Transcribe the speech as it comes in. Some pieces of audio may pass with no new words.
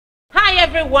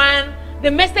everyone. The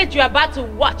message you're about to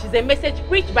watch is a message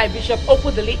preached by Bishop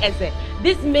Okwudili Eze.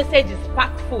 This message is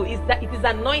packed full. It is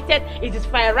anointed, it is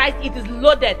fireized, it is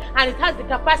loaded, and it has the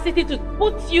capacity to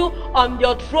put you on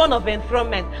your throne of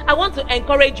enthronement. I want to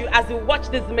encourage you as you watch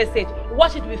this message,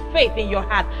 watch it with faith in your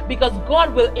heart, because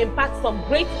God will impart some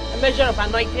great measure of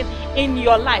anointing in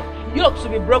your life. Yokes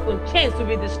will be broken, chains will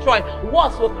be destroyed,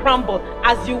 walls will crumble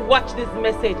as you watch this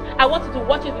message. I want you to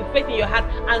watch it with faith in your heart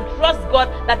and trust God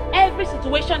that every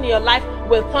situation in your life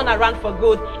will turn around for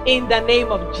good in the name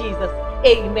of Jesus.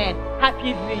 Amen.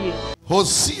 Happy viewing.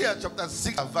 Hosea chapter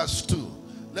 6 verse 2.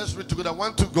 Let's read together.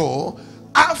 1 to go.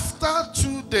 After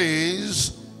 2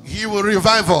 days, he will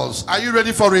revive us. Are you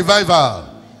ready for revival?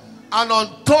 And on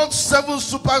third 7th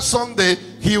Super Sunday,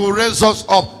 he will raise us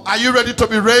up. Are you ready to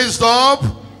be raised up?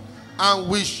 And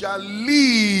we shall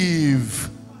live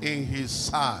in his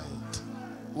sight.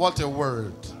 What a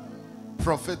word.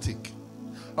 Prophetic.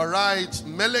 All right.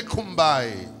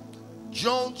 Melekumbai.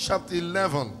 John chapter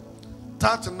 11.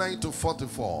 39 to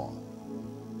 44.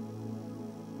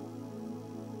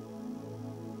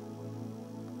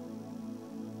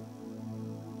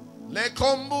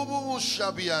 Lekombubu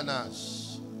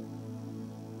shabianas.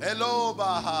 Hello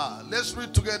Baha. Let's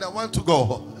read together. 1 to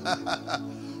go.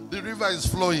 The river is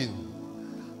flowing.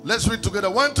 Let's read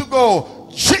together. 1 to go.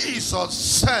 Jesus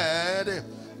said,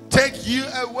 take you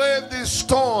away this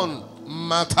stone.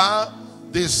 Martha,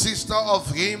 the sister of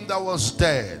him that was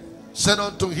dead, said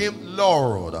unto him,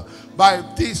 Lord, by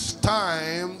this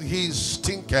time he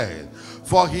stinketh,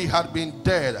 for he had been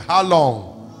dead. How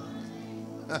long?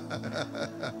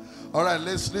 All right,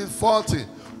 let's read 40.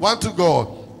 1 to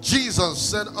go. Jesus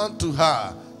said unto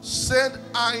her, said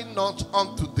I not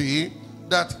unto thee,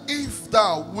 that if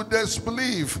thou wouldest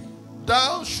believe,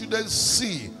 thou shouldest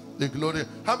see the glory.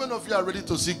 How many of you are ready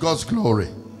to see God's glory?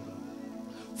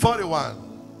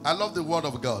 41. I love the word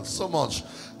of God so much.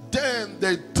 Then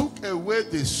they took away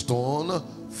the stone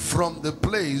from the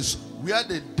place where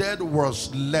the dead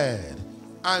was laid.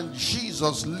 And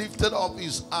Jesus lifted up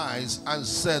his eyes and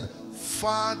said,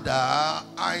 Father,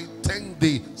 I thank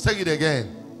thee. Say it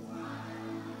again.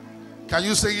 Can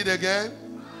you say it again?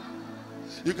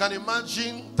 You can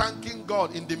imagine thanking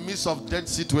God in the midst of dead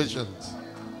situations.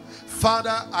 Father,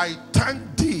 I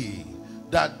thank thee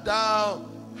that thou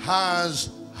hast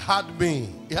heard me.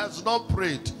 He has not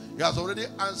prayed. He has already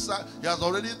answered. He has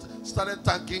already started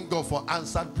thanking God for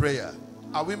answered prayer.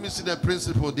 Are we missing the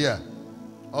principle there?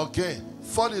 Okay.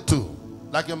 42.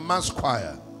 Like a mass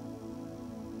choir.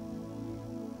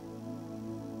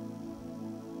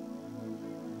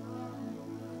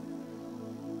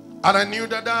 And I knew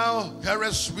that thou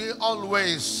hearest me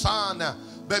always, son.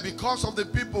 But because of the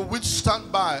people which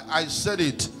stand by, I said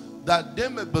it, that they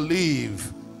may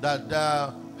believe that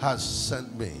thou hast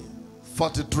sent me.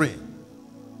 43.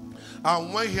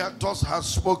 And when he had thus had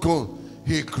spoken,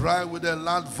 he cried with a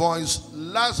loud voice,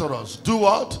 Lazarus, do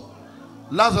what?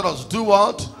 Lazarus, do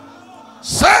what?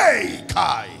 Say,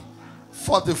 Kai.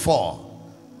 44.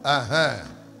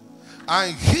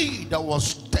 And he that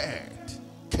was dead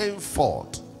came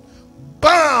forth,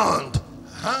 bound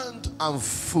hand and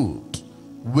foot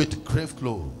with grave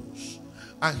clothes,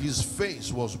 and his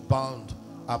face was bound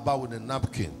about with a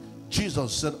napkin.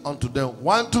 Jesus said unto them,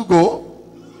 1 to go.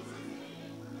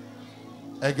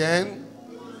 Again.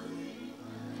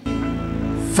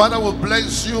 Father, we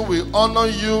bless you, we honor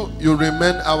you, you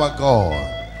remain our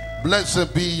God.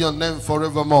 Blessed be your name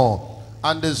forevermore.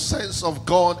 And the saints of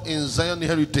God in Zion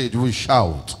Heritage will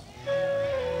shout.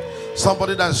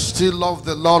 Somebody that still loves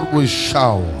the Lord will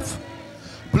shout.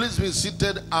 Please be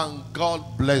seated and God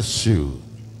bless you.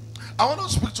 I want to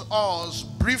speak to us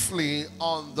briefly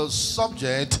on the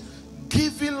subject,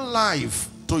 giving life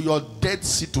to your dead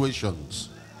situations.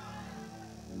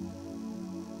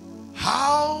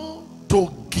 How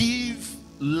to give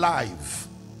life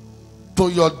to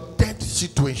your dead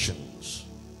situations.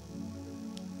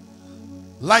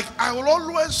 Like I will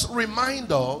always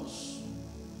remind us,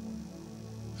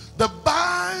 the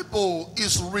Bible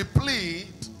is replete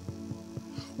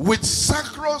with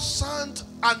sacrosanct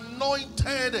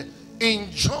anointed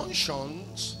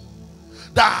injunctions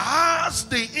that has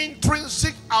the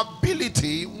intrinsic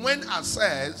ability, when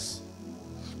assessed,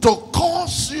 to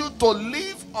cause you to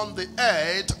live on the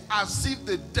earth as if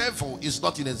the devil is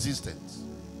not in existence.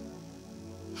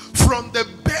 From the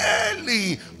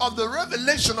belly of the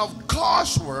revelation of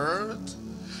God's word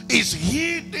is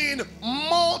hidden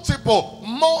multiple,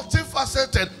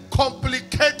 multifaceted,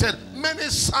 complicated,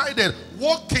 many-sided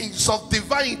workings of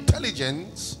divine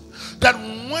intelligence that,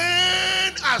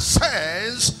 when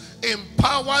assessed,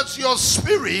 empowers your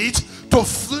spirit to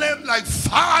flame like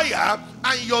fire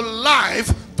and your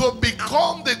life to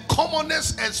become the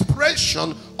commonest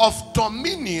expression of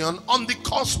dominion on the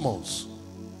cosmos.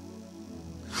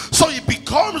 So it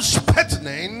becomes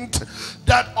pertinent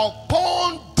that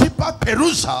upon deeper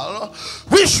perusal,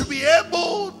 we should be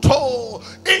able to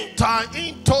enter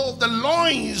into the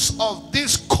loins of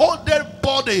this coded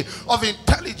body of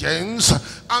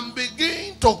intelligence and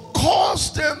begin to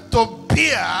cause them to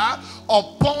bear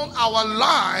upon our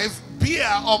life, bear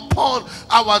upon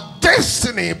our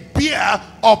destiny, bear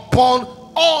upon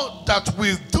all that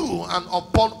we do and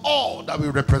upon all that we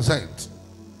represent.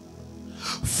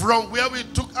 From where we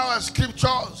took our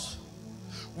scriptures,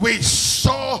 we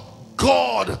saw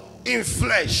God in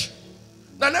flesh.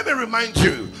 Now let me remind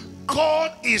you,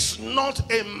 God is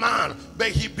not a man, but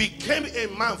he became a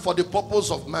man for the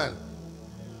purpose of man.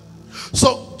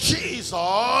 So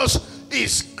Jesus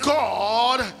is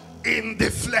God in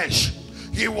the flesh.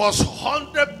 He was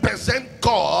 100%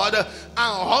 God and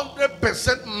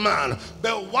 100% man.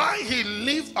 But while he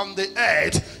lived on the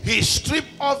earth, he stripped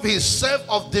off his self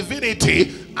of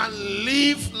divinity and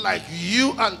lived like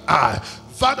you and I.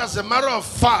 But as a matter of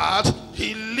fact,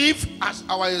 he lived as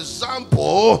our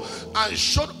example and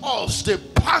showed us the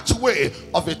pathway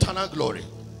of eternal glory.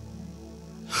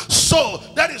 So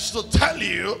that is to tell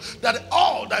you that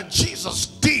all that Jesus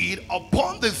did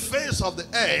upon the face of the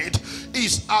earth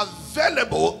is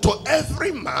available to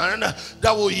every man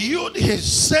that will yield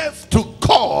himself to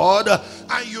God,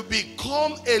 and you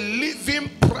become a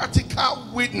living practical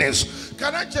witness.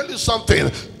 Can I tell you something?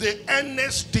 The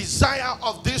earnest desire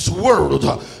of this world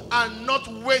are not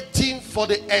waiting for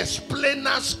the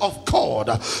explainers of God.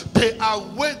 They are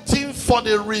waiting for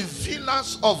the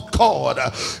revealers of God.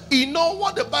 You know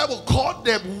what the Bible called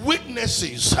them?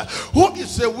 Witnesses. Who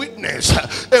is a witness?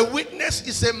 A witness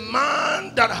is a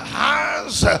man that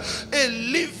has a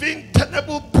living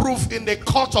tenable proof in the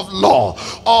court of law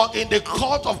or in the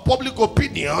court of public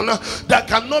opinion that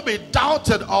cannot be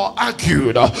doubted or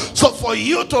argued. So for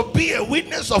you to be a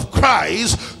witness of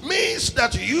Christ means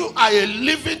that you are a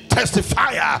living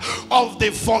testifier of the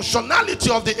functionality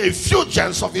of the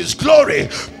effulgence of his glory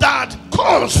that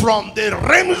comes from the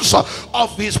realms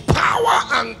of his power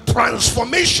and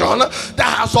transformation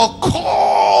that has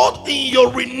occurred in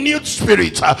your renewed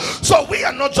spirit. So we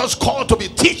are not just called to be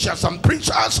teachers and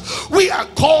preachers, we are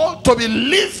called to be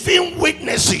living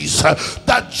witnesses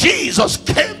that Jesus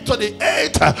came to the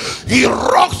earth, he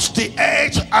rocked the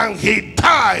earth and he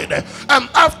died, and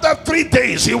after 3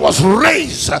 days he was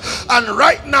raised, and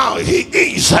right now he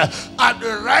is at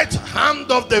the right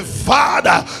hand of the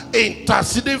Father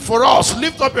interceding for us.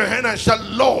 Lift up your hand and shout,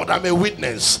 Lord, I'm a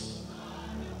witness.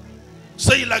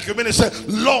 Say it like you mean it. Say,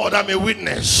 Lord, I'm a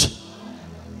witness.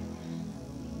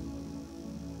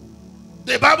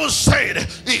 The Bible said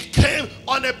it came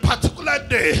on a particular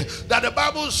day that the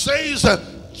Bible says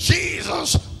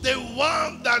Jesus, the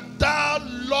one that thou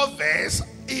lovest,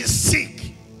 is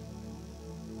sick.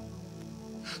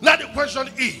 Now the question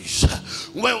is,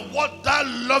 when what thou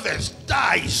lovest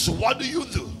dies, what do you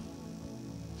do?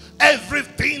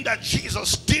 Everything that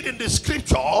Jesus did in the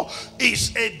scripture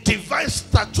is a divine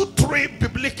statutory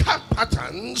biblical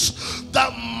patterns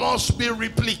that must be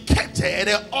replicated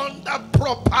under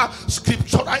proper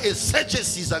scriptural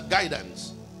exegesis and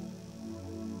guidance.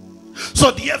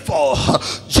 So therefore,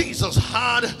 Jesus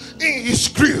had in his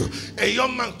crew a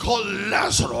young man called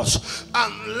Lazarus,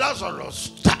 and Lazarus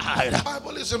died. The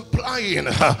Bible is implying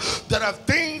there are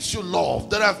things you love,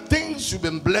 there are things you've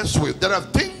been blessed with, there are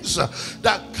things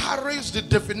that carries the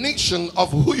definition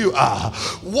of who you are.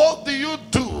 What do you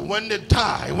do when they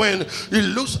die? When it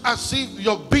looks as if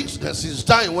your business is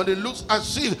dying, when it looks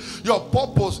as if your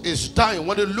purpose is dying,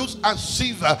 when it looks as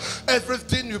if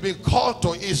everything you've been called to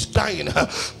is dying,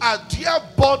 a dear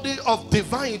body of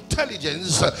divine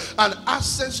intelligence and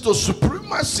access to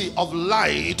supremacy of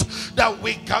light that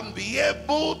we can be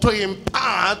able to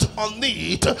impart on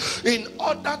it in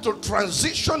order to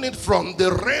transition it from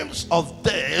the realms of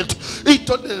death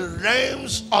into the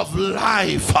realms of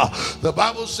life. The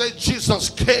Bible says Jesus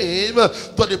came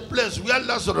to the place where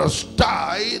Lazarus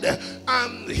died,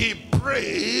 and he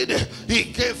prayed, he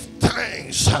gave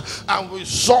thanks, and we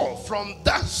saw from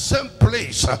that same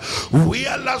place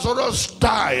where Lazarus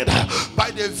died,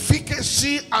 by the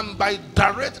efficacy and by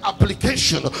direct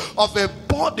application of a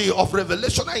body of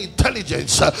revelational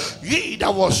intelligence, he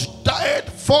that was died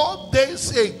 4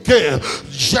 days again,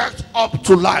 jacked up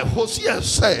to life. Hosea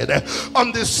said,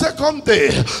 on the second day,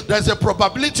 there's a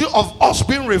probability of us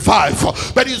being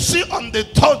revived. But you see, on the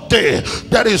third day,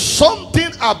 there is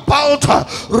something about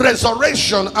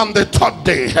resurrection on the third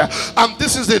day. And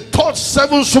this is the third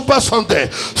 7 Super Sunday.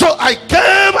 So I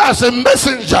came as a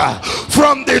messenger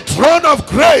from the throne of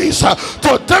grace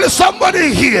to tell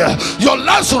somebody here, your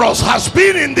Lazarus has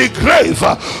been in the grave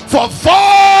for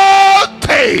 4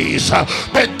 days,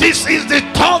 but this is the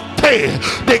third day,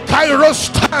 the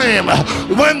Kairos time,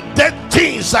 when dead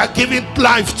things are given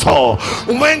life to,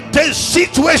 when the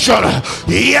situation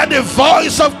hear the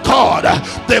voice of God.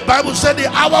 The Bible said the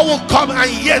hour will come, and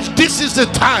yet this is the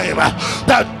time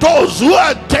that those who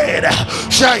are dead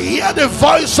shall hear the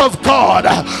voice of God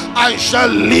and shall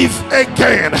live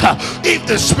again. If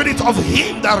the spirit of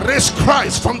him that raised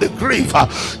Christ from the grave,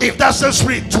 if that same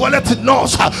spirit dwelleth in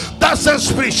us, that same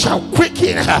spirit shall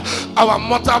quicken our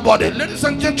mortal body. Ladies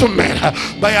and gentlemen,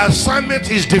 my assignment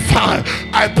is defined.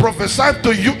 I prophesy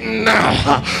to you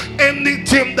now,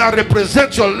 anything that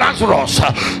represents your Lazarus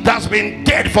that's been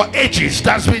dead for ages,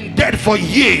 that's been dead for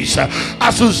years,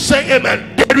 as you say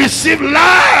amen, they receive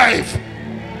life.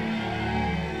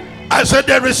 I said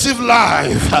they receive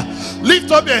life.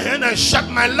 Lift up your hand and shout,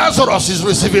 my Lazarus is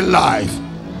receiving life.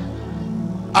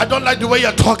 I don't like the way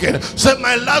you're talking. Say,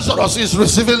 my Lazarus is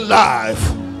receiving life.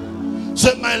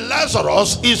 Say, my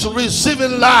Lazarus is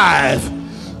receiving life.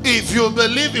 If you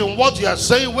believe in what you are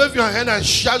saying, wave your hand and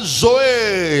shout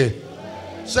Zoe.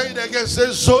 Say it again, say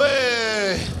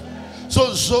Zoe.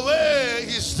 So Zoe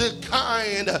is the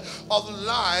kind of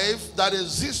life that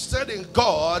existed in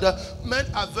God, made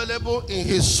available in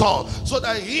his Son, so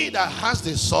that he that has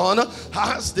the Son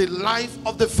has the life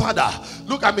of the Father.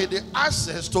 Look at me, the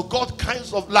access to God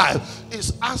kinds of life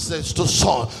is access to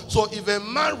Son. So if a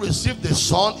man received the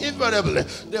Son, invariably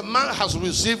the man has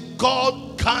received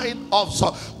God kind of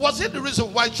Son. Was it the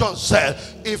reason why John said,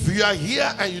 if you are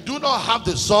here and you do not have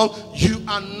the Son, you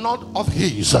are not of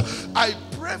his? I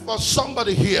pray for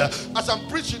somebody here. As I'm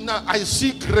preaching now, I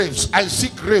see graves. I see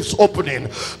graves opening.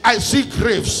 I see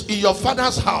graves in your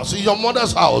father's house, in your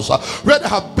mother's house, where they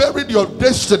have buried your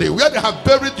destiny, where they have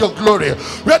buried your glory,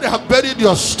 where they have buried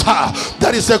your star.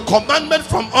 There is a commandment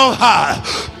from on high.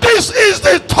 This is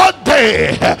the third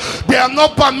day. They are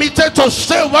not permitted to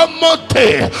stay one more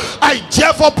day. I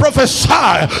therefore prophesy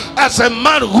as a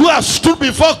man who has stood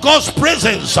before God's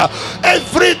presence,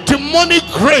 every demonic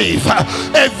grave,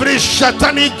 every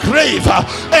satanic grave,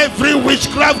 every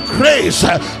witchcraft grave,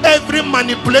 every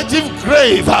manipulative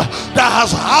grave that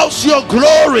has housed your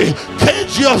glory,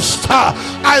 caged your star,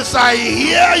 as I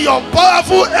hear your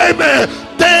powerful amen,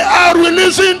 they are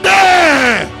releasing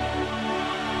them.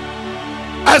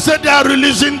 I said they are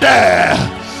releasing there.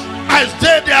 I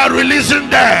said they are releasing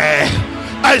there.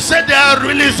 I said they are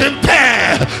releasing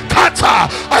there. Kata,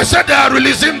 I said they are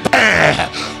releasing there.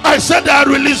 I said they are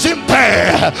releasing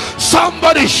there.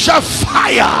 Somebody shout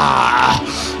fire.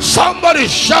 Somebody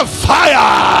shout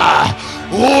fire.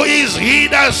 Who is he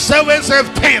that servants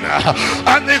have pain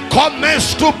and it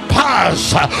comes to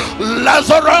pass?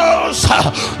 Lazarus,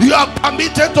 you are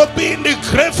permitted to be in the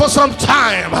grave for some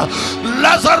time.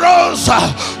 Lazarus,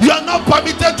 you are not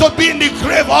permitted to be in the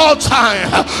grave all time.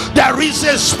 There is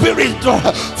a spirit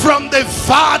from the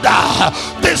Father.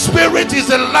 The spirit is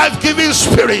a life-giving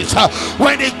spirit.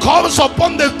 When it comes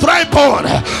upon the dry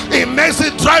bone, it makes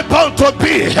the dry bone to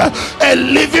be a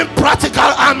living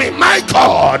practical army. My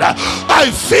God, I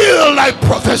feel like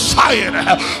prophesying.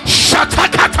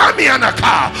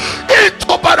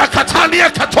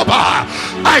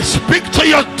 I speak to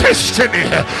your destiny.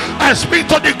 I speak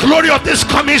to the glory of this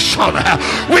commission.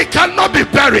 We cannot be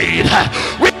buried.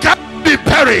 We cannot be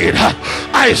buried.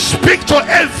 I speak to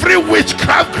every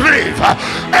witchcraft grave,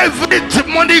 every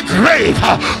demonic grave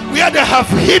where they have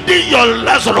hidden your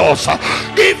Lazarus.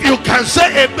 If you can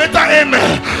say a better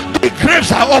amen, the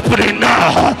graves are opening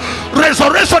now.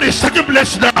 Resurrection is taking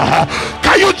place now.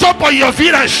 Can you jump on your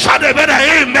feet and shout a better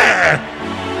amen?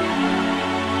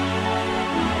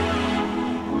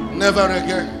 Never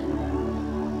again.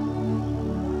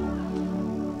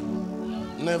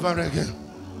 Never again.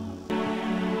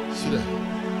 See that?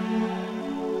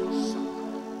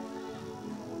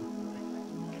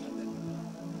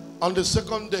 On the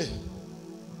second day,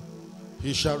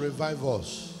 he shall revive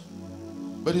us.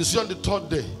 But you see, on the third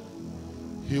day,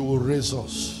 he will raise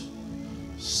us.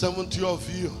 70 of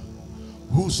you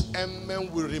whose amen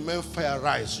will remain fire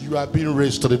rise, you are being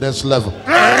raised to the next level.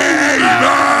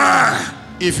 Amen.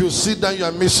 If you sit down, you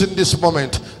are missing this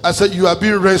moment. I said you are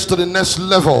being raised to the next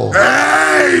level.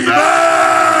 Amen.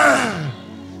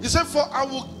 He said, for I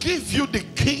will give you the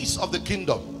keys of the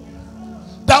kingdom,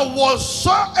 that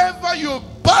whatsoever you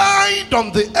bind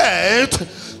on the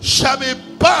earth shall be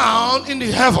bound in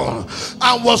the heaven,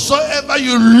 and whatsoever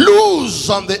you loose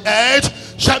on the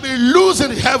earth shall be loose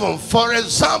in heaven. For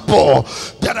example,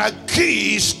 there are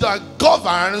keys that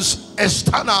governs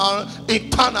external,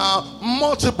 internal,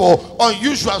 multiple,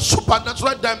 unusual,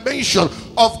 supernatural dimension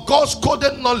of God's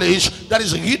coded knowledge that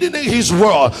is hidden in his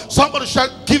word. Somebody shall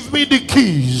give me the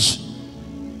keys.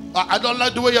 I don't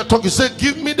like the way you're talking. Say,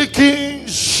 give me the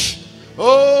keys.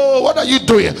 Oh, what are you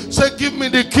doing? Say, give me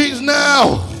the keys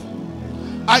now.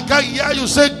 I can't hear you.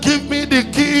 Say, give me the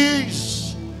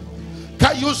keys.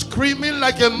 Can you screaming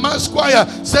like a mass choir?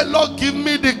 Say, Lord, give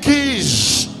me the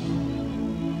keys.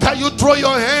 Can you throw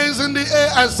your hands in the air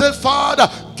and say, Father,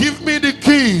 give me the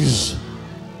keys,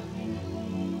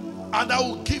 and I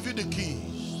will give you the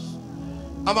keys.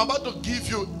 I'm about to give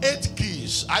you 8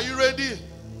 keys. Are you ready?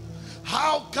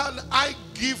 How can I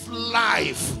give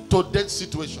life to that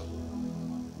situation?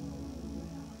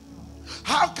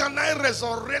 How can I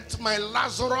resurrect my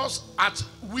Lazarus at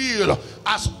will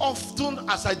as often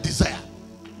as I desire?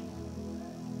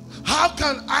 How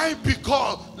can I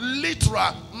become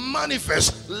literal,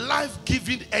 manifest,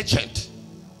 life-giving agent?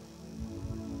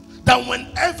 That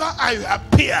whenever I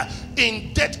appear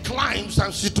in dead climes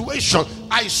and situations,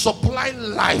 I supply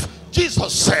life.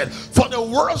 Jesus said, for the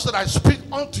words that I speak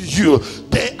unto you,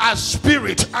 they are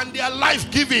spirit and they are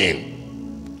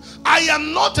life-giving. I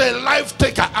am not a life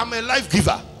taker, I'm a life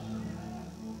giver.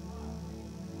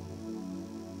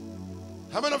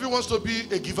 How many of you wants to be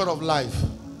a giver of life?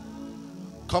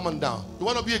 Come on down. You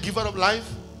want to be a giver of life?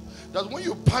 That when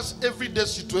you pass everyday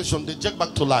situation, they check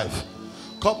back to life.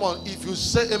 Come on, if you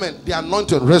say amen, the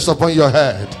anointing rests upon your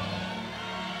head.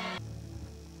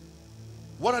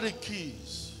 What are the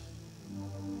keys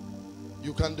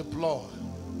you can deploy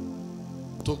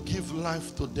to give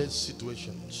life to these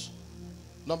situations?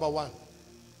 Number 1,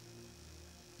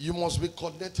 you must be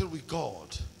connected with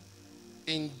God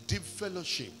in deep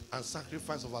fellowship and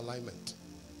sacrifice of alignment.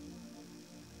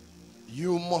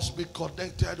 You must be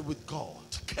connected with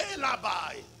God.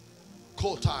 Kelabai,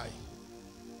 Kotai.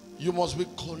 You must be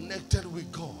connected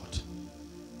with God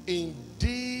in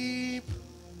deep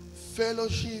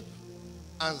fellowship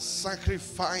and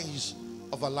sacrifice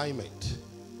of alignment.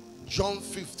 John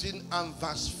 15 and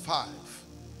verse 5.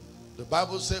 The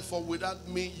Bible says, for without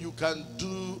me you can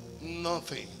do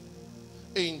nothing.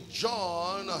 In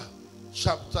John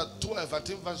chapter 12, I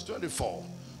think verse 24.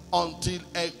 Until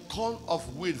a corn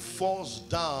of wheat falls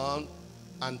down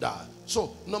and dies.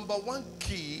 So, number 1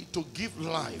 key to give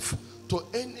life to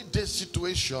any day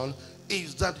situation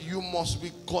is that you must be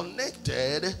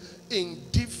connected in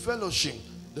deep fellowship.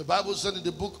 The Bible said in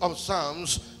the book of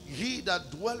Psalms, he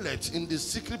that dwelleth in the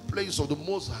secret place of the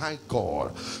Most High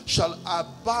God shall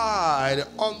abide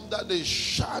under the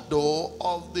shadow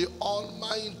of the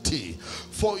Almighty.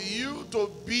 For you to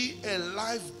be a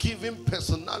life-giving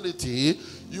personality,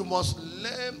 you must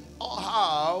learn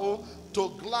how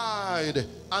to glide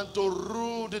and to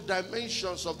rule the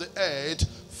dimensions of the earth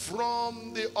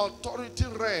from the authority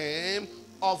realm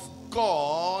of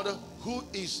God, who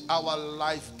is our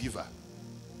life giver.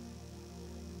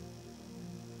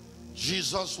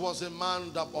 Jesus was a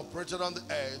man that operated on the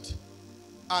earth,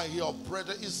 and he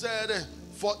operated, he said,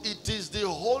 for it is the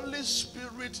Holy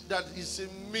Spirit that is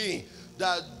in me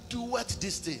that doeth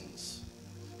these things.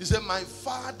 He said, my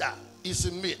Father is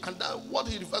in me, and that what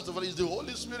he refers to is the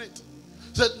Holy Spirit.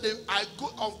 He said, I go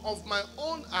of my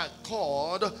own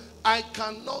accord, I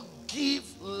cannot give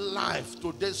life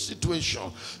to this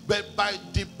situation, but by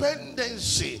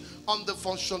dependency on the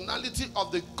functionality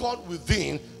of the God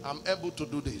within, I'm able to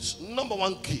do this. Number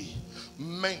 1 key,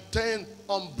 maintain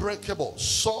unbreakable,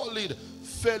 solid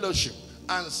fellowship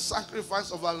and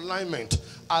sacrifice of alignment,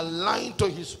 aligned to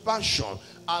his passion,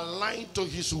 aligned to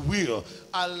his will,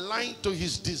 aligned to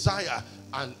his desire,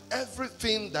 and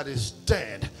everything that is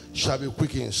dead shall be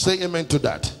quickened. Say amen to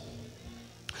that.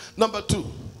 Number 2,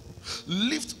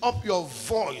 lift up your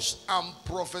voice and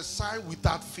prophesy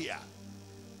without fear.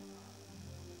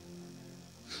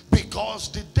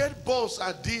 Because the dead bones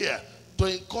are there to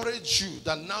encourage you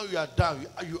that now you are down,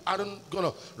 you aren't going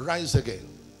to rise again.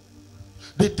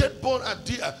 The dead bones are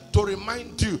there to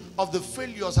remind you of the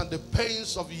failures and the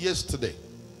pains of yesterday.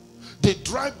 The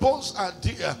dry bones are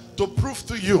there to prove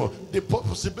to you the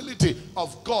possibility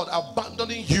of God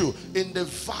abandoning you in the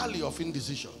valley of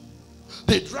indecision.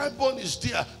 The dry bone is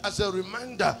there as a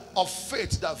reminder of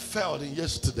faith that failed in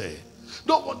yesterday.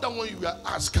 No wonder when you were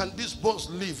asked, can these bones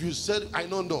live? You said, I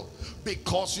don't know.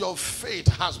 Because your faith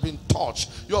has been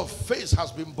touched. Your faith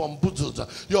has been bamboozled.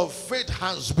 Your faith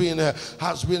has been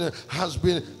attacked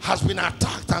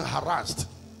and harassed.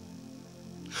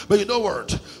 But you know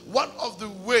what? One of the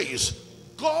ways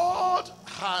God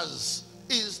has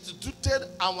instituted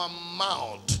our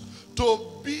mouth to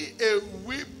be a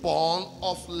weapon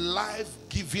of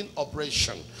life-giving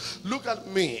operation. Look at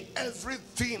me.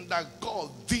 Everything that God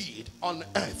did on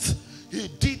earth, he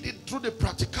did it through the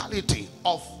practicality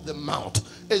of the mouth.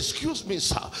 Excuse me,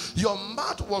 sir. Your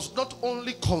mouth was not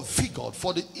only configured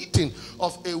for the eating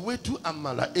of ewedu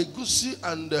amala, egusi,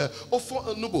 and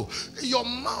ofo enubo. Your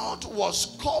mouth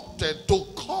was sculpted to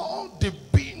call the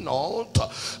not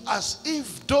as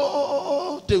if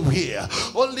though they were.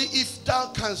 Only if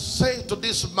thou canst say to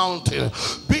this mountain,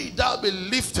 be thou be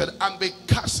lifted and be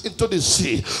cast into the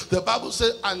sea. The Bible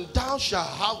says, and thou shalt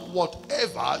have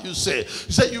whatever you say.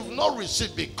 He said, you've not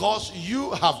received because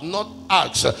you have not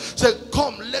asked. He said,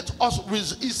 come, let us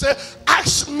receive. He said,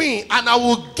 ask me and I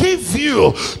will give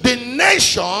you the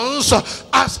nations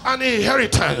as an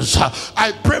inheritance.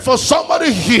 I pray for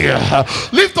somebody here.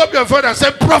 Lift up your voice and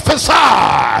say, prophesy.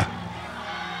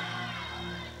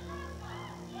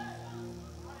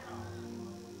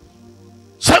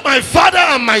 Say, my Father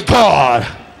and my God,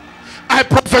 I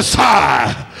prophesy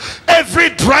every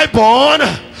dry bone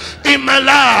in my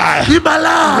life, receive life,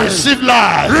 receive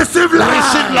life, receive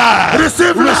life,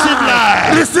 receive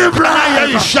life, receive life.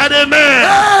 You shout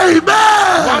amen.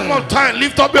 Amen. One more time,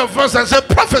 lift up your voice and say,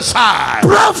 prophesy.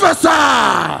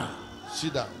 Prophesy.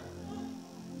 Sit down.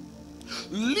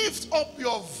 Lift up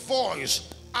your voice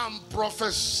and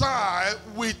prophesy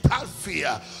without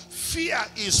fear. Fear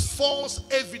is false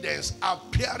evidence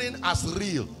appearing as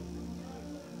real.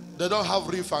 They don't have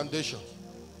real foundations.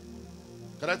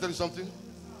 Can I tell you something?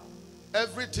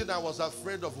 Everything I was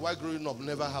afraid of while growing up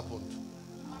never happened.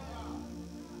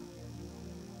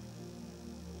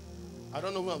 I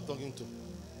don't know who I'm talking to.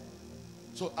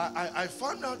 So I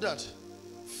found out that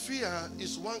fear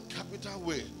is one capital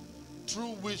way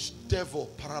through which devil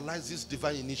paralyzes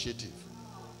divine initiative.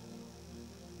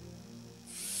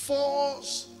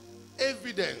 False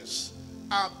evidence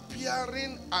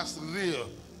appearing as real.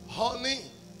 Honey,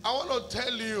 I want to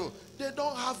tell you, they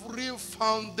don't have real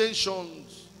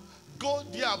foundations. Go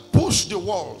there, push the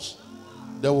walls,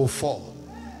 they will fall.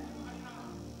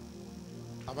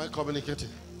 Am I communicating?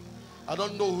 I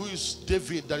don't know who is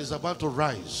David that is about to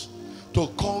rise to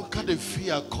conquer the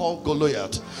fear called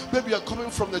Goliath. Maybe you're coming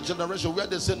from the generation where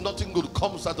they say nothing good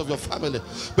comes out of your family.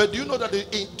 But do you know that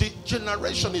the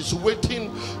generation is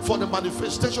waiting for the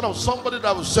manifestation of somebody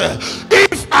that will say,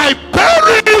 if I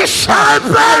perish, I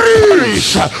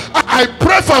perish. I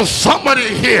pray for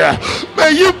somebody here.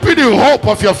 May you be the hope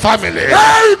of your family.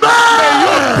 Amen.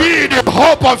 May you be the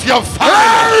hope of your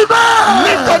family. Amen.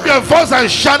 Lift up your voice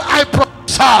and shout, I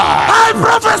prophesy. I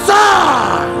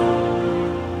prophesy.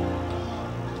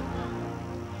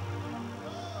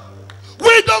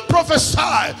 We don't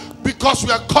prophesy because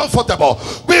we are comfortable.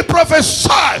 We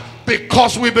prophesy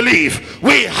because we believe.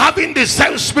 We having the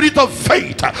same spirit of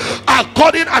faith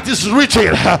according as is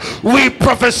written. We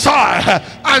prophesy,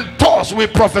 and thus we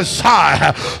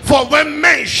prophesy. For when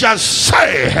men shall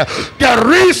say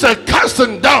there is a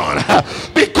casting down,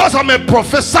 because I'm a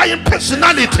prophesying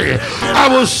personality, I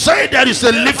will say there is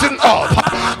a lifting up.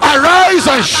 Arise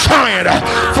and shine,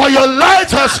 for your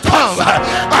light has come,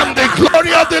 and the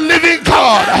glory of the living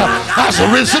God has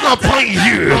risen upon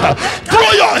you.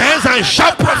 Throw your hands and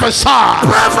shout, prophesy.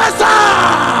 Prophesy.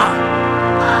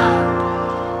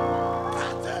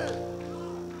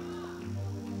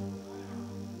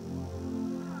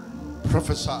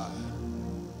 Prophesy.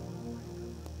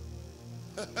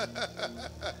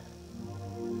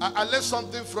 I learned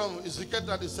something from Ezekiel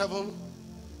 37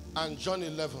 and John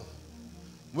 11.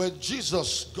 When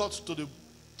Jesus got to the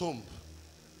tomb,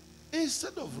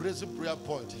 instead of raising prayer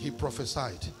point, he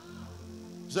prophesied.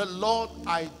 He said, Lord,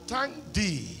 I thank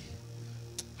thee.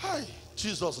 Hi,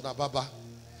 Jesus Nababa.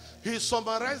 He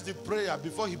summarized the prayer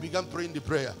before he began praying the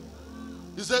prayer.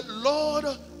 He said, Lord,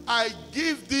 I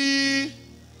give thee,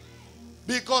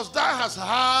 because thou hast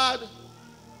heard.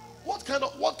 What kind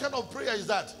of prayer is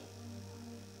that?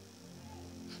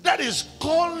 That is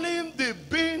calling the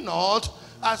be not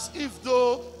as if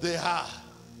though they are.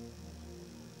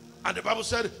 And the Bible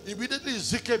said, immediately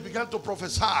Ezekiel began to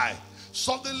prophesy.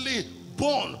 Suddenly,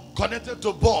 bone connected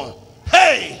to bone.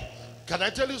 Hey! Can I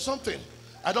tell you something?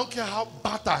 I don't care how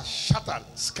battered, shattered,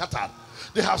 scattered.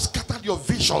 They have scattered your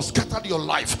vision, scattered your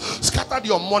life, scattered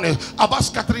your money, about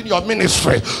scattering your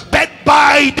ministry. But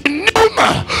by the room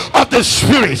of the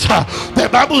Spirit. The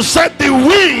Bible said the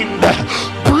wind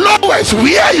bloweth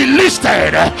where he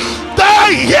listed.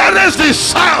 Thou hearest the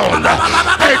sound,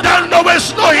 and thou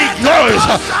knowest not his voice.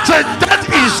 So that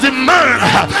is the man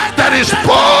that is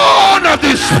born of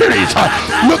the Spirit.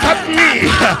 Look at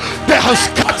me. They have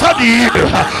scattered you.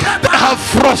 They have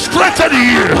frustrated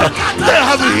you. They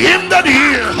have hindered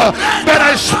you. But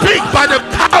I speak by the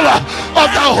power of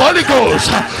the Holy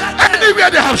Ghost. Anywhere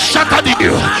they have shattered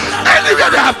you, anywhere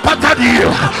they have battered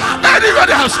you, anywhere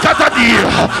they have scattered you,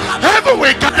 heaven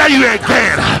will gather you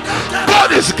again.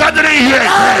 God is gathering you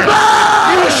again.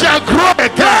 You shall grow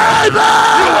again.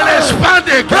 You will expand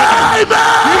again.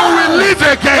 You will live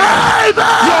again.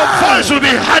 Your voice will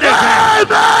be heard again.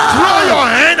 Throw your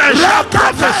hand and shall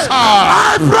prophesy.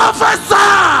 I prophesy.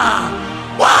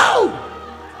 Wow.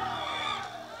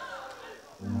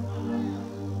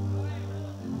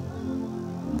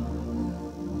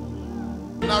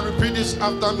 Now repeat this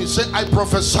after me. Say, I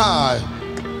prophesy.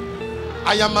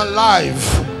 I am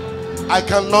alive. I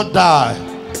cannot die.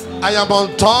 I am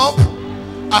on top.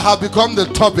 I have become the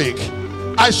topic.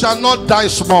 I shall not die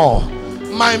small.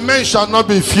 My men shall not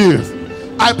be few.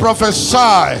 I prophesy.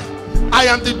 I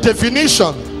am the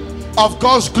definition of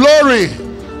God's glory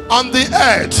on the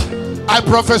earth. I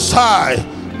prophesy.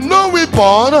 No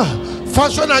weapon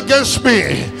fashioned against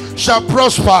me shall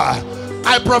prosper.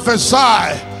 I prophesy.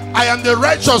 I am the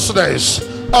righteousness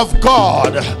of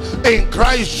God in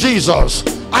Christ Jesus.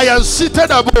 I am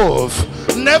seated above,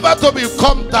 never to be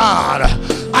come down.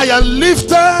 I am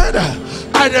lifted.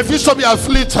 I refuse to be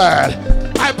afflicted.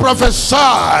 I prophesy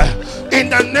in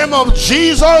the name of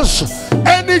Jesus.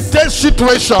 Any death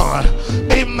situation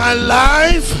in my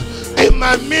life, in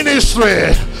my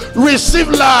ministry, receive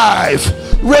life,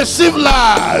 receive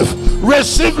life,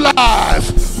 receive life,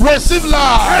 receive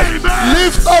life. Amen.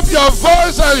 Lift up your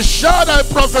voice and shout, I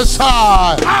prophesy.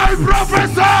 I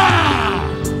prophesy.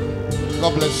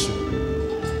 God bless you.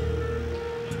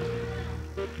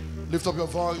 Lift up your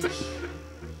voice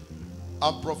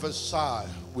and prophesy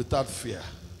without fear.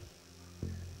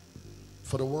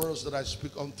 For the words that I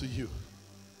speak unto you,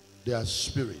 they are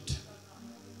spirit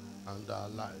and they are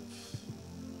life.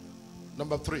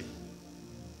 Number 3,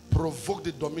 provoke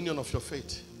the dominion of your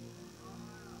faith.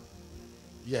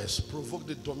 Yes, provoke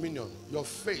the dominion. Your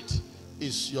faith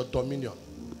is your dominion.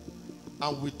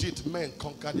 And with it, men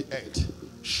conquer the earth,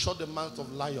 shut the mouth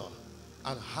of lion,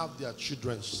 and have their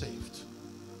children saved.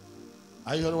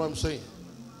 Are you hearing what I'm saying?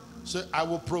 So I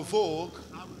will provoke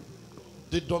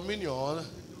the dominion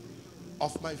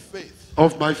of my faith.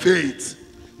 Of my faith.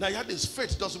 Now, you have this,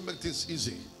 faith doesn't make things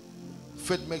easy.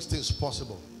 Faith makes things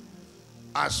possible.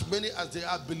 As many as they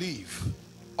are believe,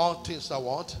 all things are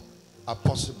what? Are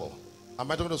possible. Am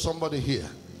I talking to somebody here?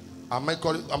 Am I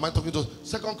talking to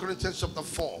 2 Corinthians chapter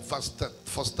 4, verse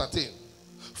 13?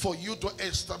 For you to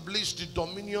establish the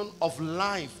dominion of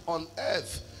life on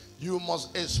earth, you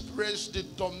must express the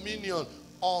dominion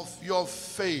of your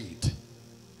faith.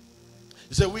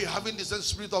 You say, we having the same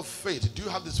spirit of faith. Do you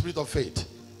have the spirit of faith?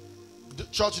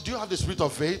 Church, do you have the spirit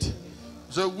of faith?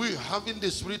 So we having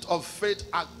the spirit of faith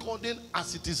according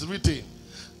as it is written.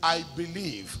 I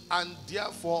believe, and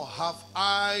therefore have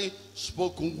I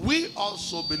spoken. We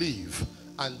also believe,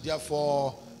 and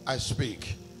therefore I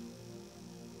speak.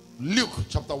 Luke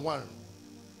chapter 1,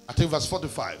 I think verse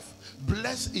 45.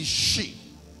 Blessed is she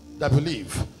that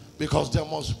believe, because there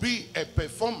must be a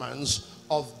performance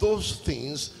of those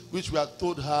things which were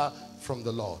told her from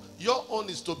the Lord. Your own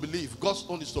is to believe, God's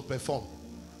own is to perform.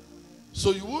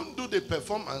 So you won't do the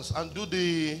performance and do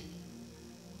the...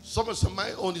 Someone say,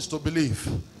 my own is to believe.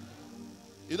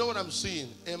 You know what I'm seeing?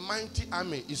 A mighty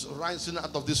army is rising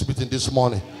out of this meeting this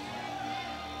morning.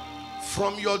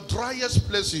 From your driest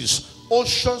places,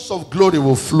 oceans of glory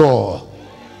will flow.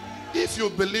 If you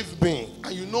believe me,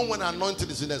 and you know when anointing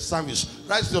is in the service,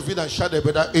 rise to your feet and shout a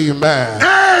better amen.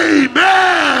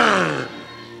 Amen.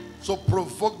 So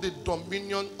provoke the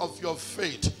dominion of your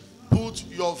faith. Put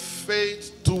your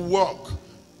faith to work.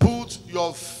 Put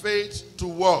your faith to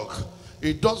work.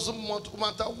 It doesn't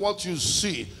matter what you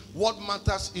see. What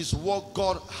matters is what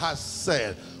God has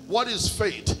said. What is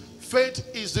faith? Faith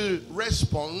is the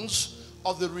response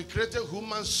of the recreated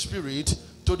human spirit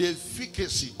to the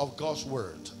efficacy of God's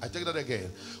word. I take that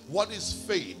again. What is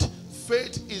faith?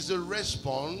 Faith is the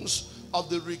response of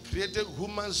the recreated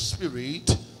human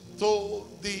spirit to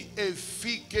the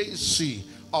efficacy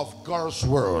of God's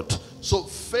word. So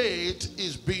faith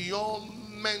is beyond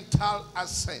mental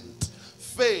assent.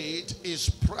 Faith is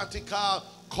practical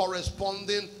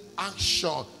corresponding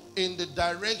action in the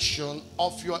direction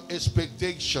of your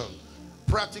expectation.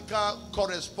 Practical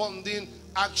corresponding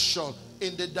action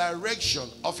in the direction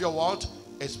of your what?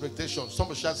 Expectation.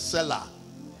 Somebody shout seller.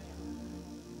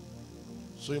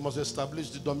 So you must establish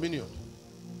the dominion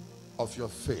of your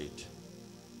faith.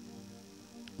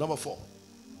 Number 4,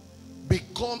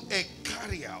 become a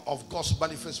carrier of God's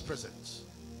manifest presence.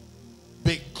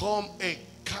 Become a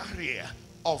carrier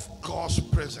of God's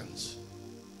presence.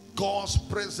 God's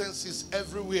presence is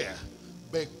everywhere,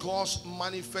 but God's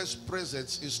manifest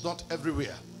presence is not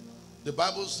everywhere. The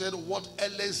Bible said, what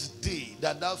else did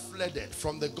that thou fledded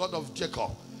from the God of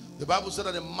Jacob? The Bible said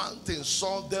that the mountains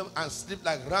saw them and slept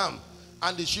like ram,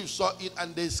 and the sheep saw it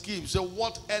and they skipped. So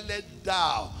what else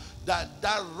thou that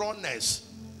thou runnest?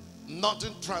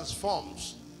 Nothing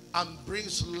transforms and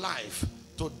brings life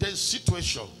to this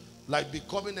situation like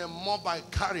becoming a mobile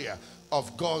carrier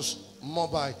of God's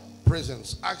mobile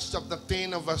presence. Acts chapter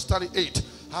 10 and verse 38.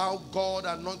 How God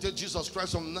anointed Jesus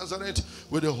Christ of Nazareth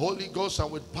with the Holy Ghost and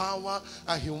with power,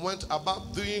 and he went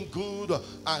about doing good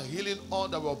and healing all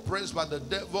that were oppressed by the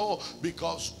devil,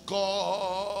 because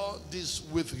God is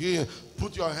with him.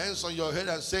 Put your hands on your head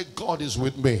and say, God is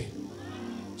with me.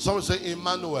 Someone say,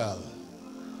 Emmanuel.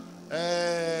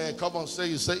 Hey, come on,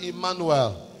 say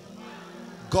Emmanuel.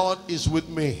 God is with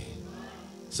me.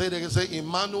 Say it again, say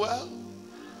Emmanuel.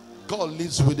 God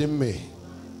lives within me.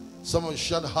 Someone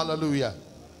shout hallelujah.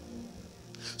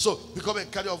 So become a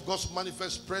carrier of God's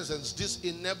manifest presence. This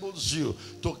enables you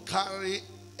to carry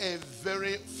a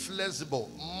very flexible,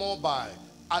 mobile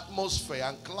atmosphere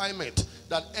and climate,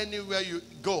 that anywhere you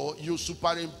go, you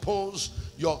superimpose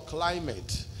your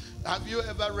climate. Have you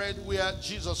ever read where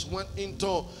Jesus went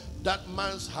into that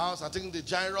man's house, I think the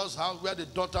Jairus' house, where the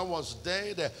daughter was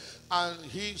dead, and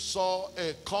he saw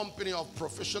a company of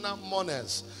professional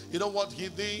mourners? You know what he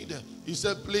did? He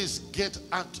said, please get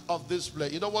out of this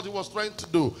place. You know what he was trying to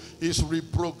do? He's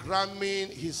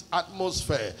reprogramming his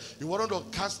atmosphere. He wanted to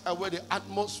cast away the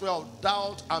atmosphere of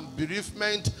doubt and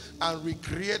bereavement and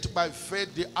recreate by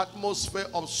faith the atmosphere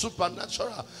of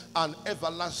supernatural and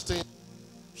everlasting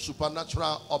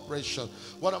supernatural operation.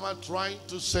 What am I trying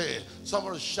to say?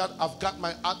 Someone shout, I've got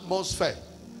my atmosphere.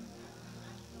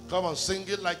 Come on, sing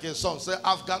it like a song. Say,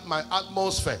 I've got my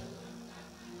atmosphere.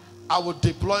 I will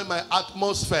deploy my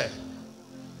atmosphere.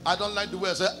 I don't like the way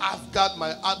I say, I've got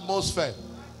my atmosphere.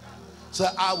 Say,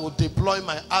 I will deploy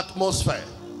my atmosphere.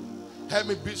 Help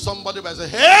me beat somebody by saying,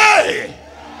 hey,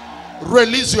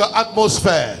 release your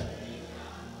atmosphere.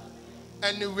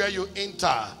 Anywhere you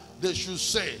enter, they should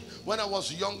say, when I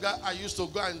was younger, I used to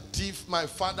go and thief my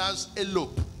father's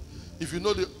elope. If you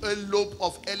know the elope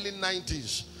of early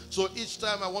 90s. So each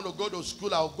time I want to go to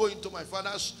school, I'll go into my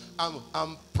father's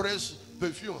and press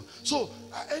perfume. So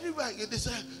anyway, they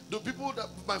say, the people that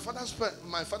my father's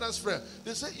friend,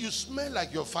 they say, you smell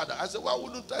like your father. I said, why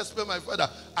wouldn't I smell my father?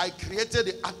 I created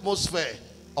the atmosphere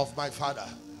of my father.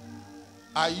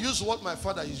 I use what my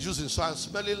father is using, so I'm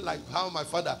smelling like how my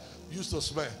father used to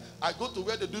smell. I go to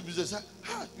where they do business.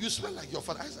 You smell like your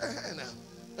father. I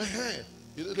said,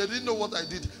 You know, they didn't know what I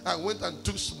did. I went and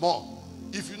took small.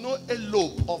 If you know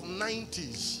elope of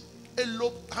 90s,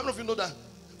 elope, how many of you know that?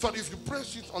 For if you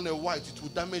press it on a white, it will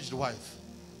damage the wife.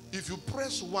 If you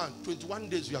press 21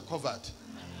 days, you are covered.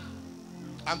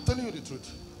 I'm telling you the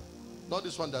truth. Not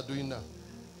this one they're doing now.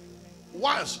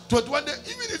 Once, 21 days,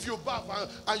 even if you bath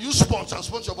and you sponge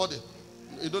your body,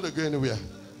 you don't go anywhere.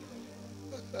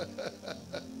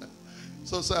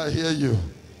 So sir, I hear you.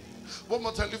 One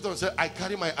more time, lift up and say, I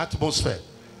carry my atmosphere.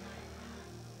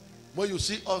 When you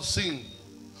see us sing,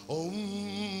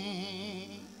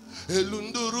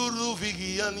 Elundururu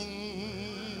vigianin,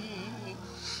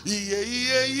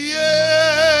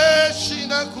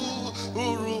 shinaku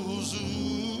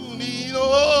uruzunino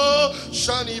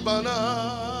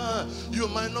shanibana. You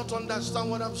might not understand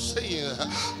what I'm saying,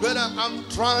 but I'm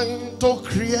trying to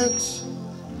create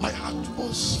my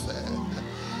atmosphere.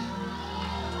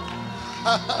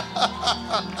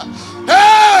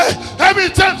 Hey, every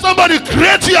time somebody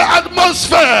create your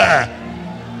atmosphere.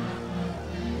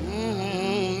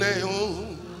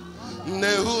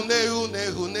 Nehu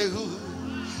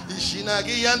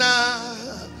Ishinagiyana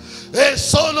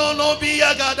Esono no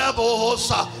biyagada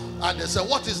bohosa. And they say,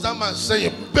 what is that man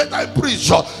saying? But I preach,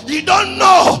 you don't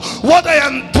know what I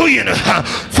am doing.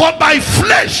 For by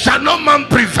flesh shall no man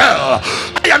prevail.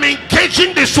 I am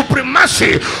engaging the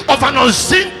supremacy of an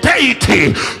unseen deity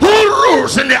who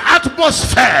rules in the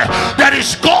atmosphere. The There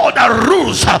is God that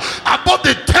rules above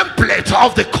the template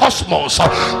of the cosmos.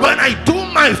 When I do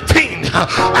my thing,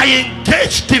 I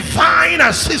engage divine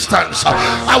assistance.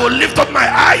 I will lift up my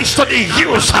eyes to the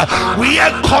hills. Where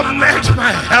cometh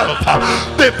my help?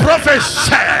 The prophet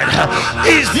said,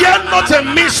 is there not a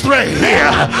mystery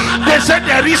here? They said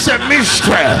there is a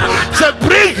mystery. So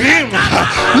bring him.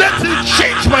 Let him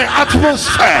change my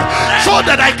atmosphere so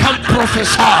that I can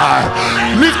prophesy.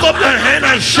 Lift up your hand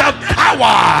and shout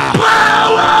power.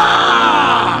 Power.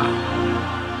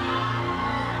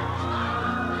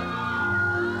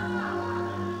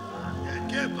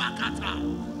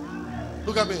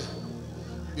 Look at me.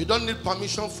 You don't need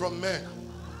permission from men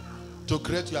to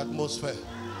create your atmosphere.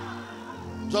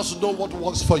 Just know what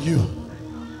works for you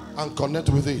and connect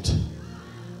with it.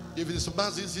 If it is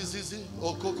mazi,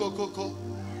 or koko,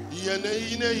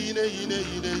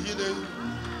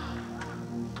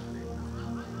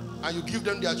 and you give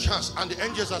them their chance, and the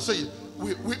angels are saying,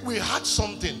 we had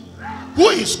something. Who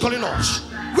is calling us?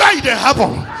 Where did it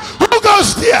happen? Who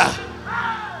goes there?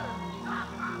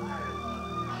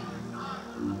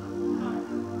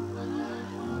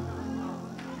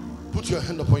 Put your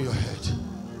hand upon your head.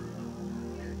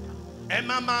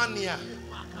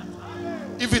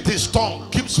 If it is tongue,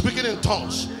 keep speaking in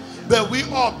tongues. But we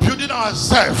are building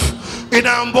ourselves in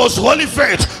our most holy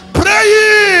faith,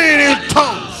 praying in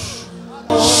tongues.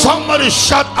 Somebody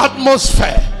shout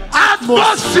atmosphere.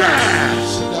 Atmosphere.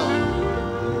 Sit down.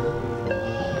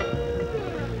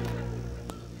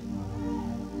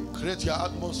 Create your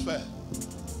atmosphere.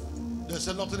 They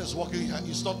say nothing is working here.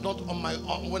 It's not on my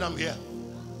own when I'm here.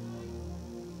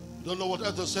 You don't know what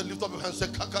else to say. Lift up your hand and say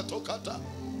kakato kata.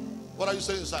 What are you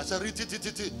saying? I said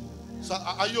ritititi. So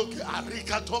are you okay?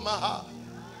 Arikatomaha.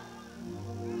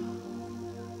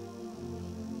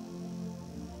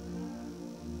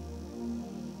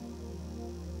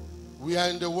 We are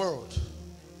in the world,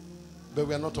 but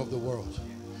we are not of the world.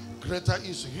 Greater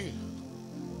is he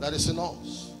that is in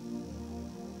us.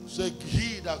 Say,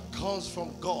 he that comes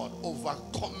from God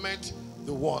overcometh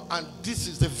the world. And this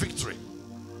is the victory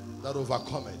that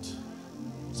overcometh.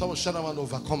 Someone shout out an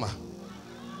overcomer.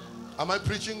 Am I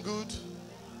preaching good?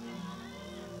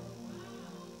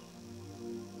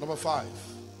 Number 5.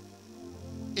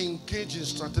 Engage in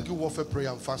strategic warfare,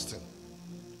 prayer and fasting.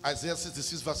 Isaiah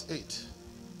 66 verse 8.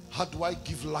 How do I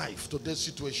give life to this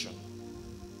situation?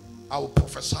 I will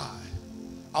prophesy.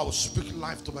 I will speak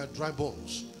life to my dry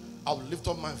bones. I will lift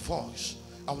up my voice.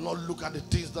 I will not look at the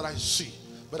things that I see,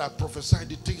 but I prophesy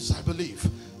the things I believe.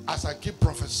 As I keep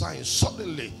prophesying,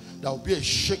 suddenly there will be a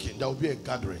shaking, there will be a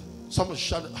gathering. Someone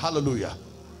shout hallelujah.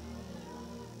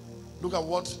 Look at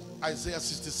what Isaiah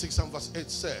 66 and verse 8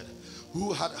 said.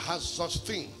 Who has such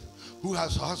thing? Who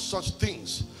has had such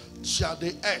things? Shall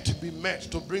the earth be made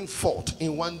to bring forth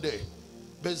in one day?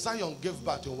 But Zion gave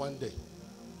birth in one day.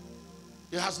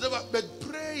 It has never been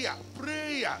prayer.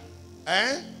 Prayer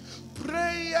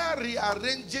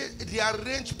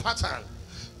rearrange pattern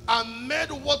and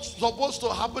made what's supposed to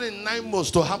happen in 9 months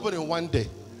to happen in one day.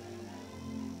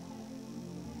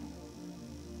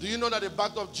 Do you know that the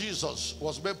birth of Jesus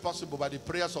was made possible by the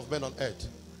prayers of men on earth?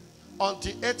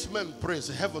 Until 8 men praise,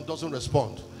 heaven doesn't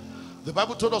respond. The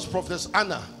Bible told us Prophetess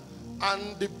Anna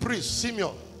and the priest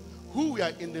Simeon, who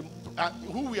were in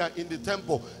the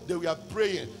temple, they were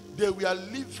praying. They were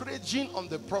leveraging on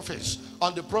the prophets,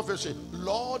 on the prophecy.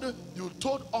 Lord, you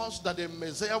told us that the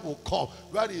Messiah will come.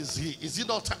 Where is he? Is he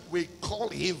not? We call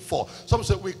him forth. Some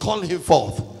say we call him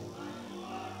forth.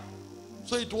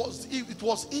 So it was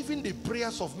even the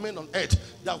prayers of men on earth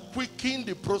that quickened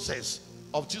the process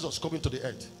of Jesus coming to the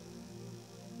earth.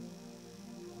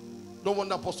 No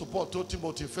wonder Apostle Paul told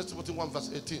Timothy, 1 Timothy 1 verse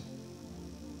 18,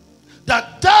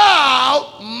 that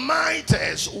thou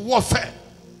mightest warfare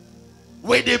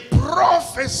with the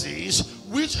prophecies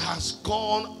which has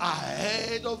gone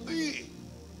ahead of thee.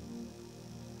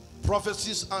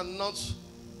 Prophecies are not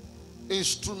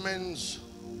instruments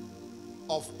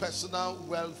of personal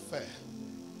welfare.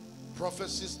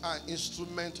 Prophecies are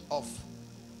instruments of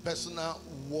personal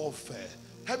warfare.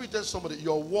 Have you tell somebody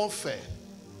your warfare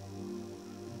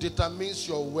determines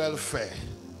your welfare?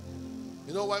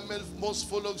 You know why most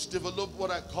folks develop what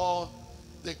I call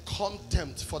the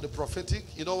contempt for the prophetic?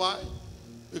 You know why?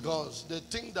 Because they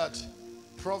think that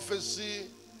prophecy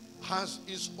has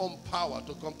its own power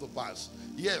to come to pass.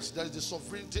 Yes, there is the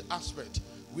sovereignty aspect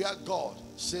where God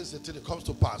says the thing that comes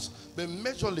to pass. But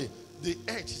majorly, the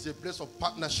earth is a place of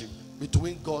partnership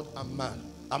between God and man.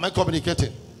 Am I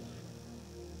communicating?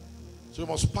 So you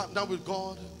must partner with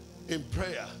God in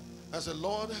prayer and say,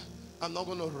 Lord, I'm not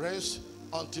going to rest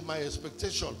until my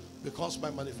expectation becomes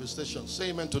my manifestation.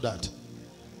 Say amen to that.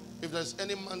 If there's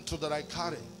any mantle that I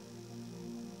carry,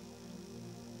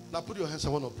 now put your hands. I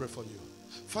want to pray for you.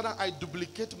 Father, I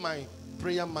duplicate my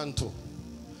prayer mantle.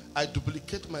 I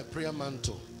duplicate my prayer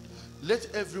mantle.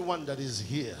 Let everyone that is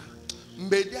here,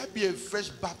 may there be a fresh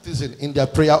baptism in their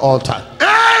prayer altar.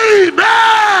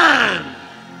 Amen.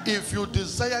 If you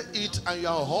desire it and you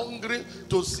are hungry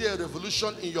to see a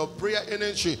revolution in your prayer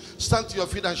energy, stand to your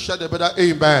feet and shout a better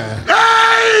amen.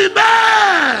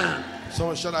 Amen.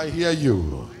 Someone shout, I hear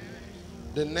you.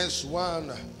 The next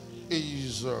one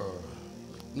is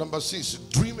number 6.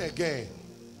 Dream again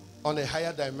on a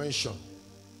higher dimension.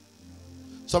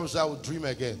 Some say, I will dream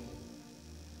again.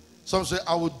 Some say,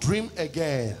 I will dream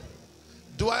again.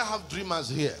 Do I have dreamers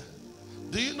here?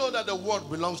 Do you know that the world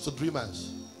belongs to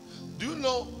dreamers? Do you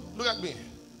know? Look at me.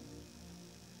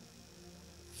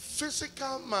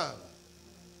 Physical man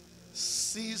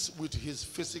sees with his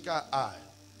physical eye.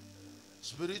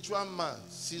 Spiritual man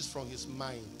sees from his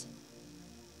mind.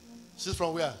 Sees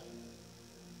from where?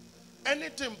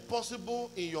 Anything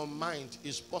possible in your mind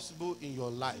is possible in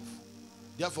your life.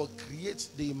 Therefore, create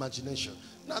the imagination.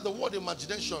 Now, the word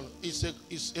imagination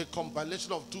is a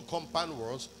compilation of two compound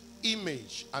words,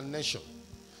 image and nation.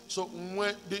 So,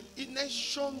 when the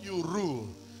nation you rule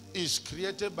is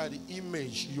created by the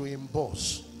image you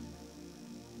emboss.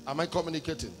 Am I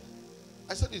communicating?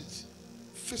 I said it's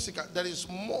physical. There is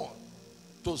more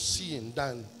to seeing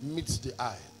than meets the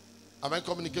eye. Am I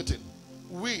communicating?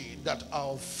 We that are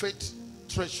of faith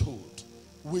threshold,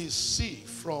 we see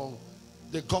from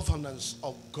the governance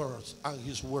of God and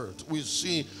his word. We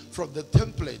see from the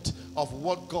template of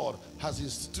what God has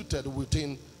instituted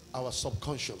within our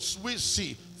subconscious. We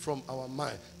see from our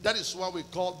mind. That is why we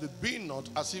call the being not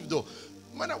as if though.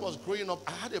 When I was growing up,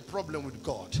 I had a problem with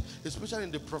God, especially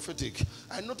in the prophetic.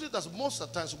 I noticed that most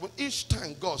of the times, when each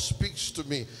time God speaks to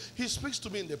me, he speaks to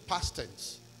me in the past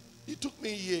tense. It took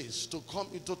me years to come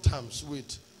into terms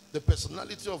with the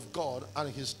personality of God and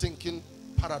his thinking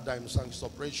paradigms and his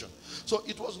operation. So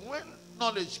it was when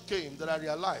knowledge came that I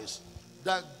realized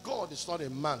that God is not a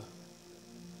man.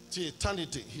 To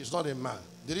eternity, he's not a man.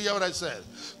 Did you hear what I said?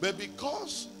 But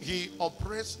because he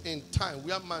operates in time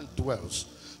where man dwells,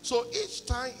 so each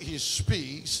time he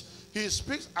speaks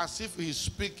as if he's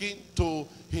speaking to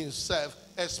himself,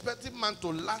 expecting man to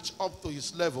latch up to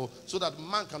his level so that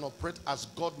man can operate as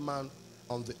God-man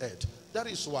on the earth. That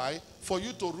is why for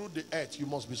you to rule the earth, you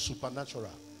must be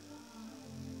supernatural.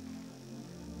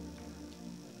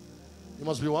 You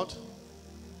must be what?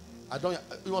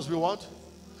 You must be what?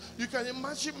 You can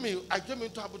imagine me. I came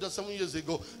into Abuja 7 years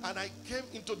ago and I came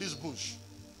into this bush.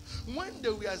 When they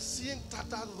were seeing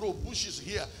Tata Road bushes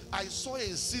here, I saw a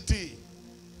city.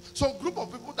 Some group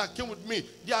of people that came with me,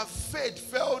 their faith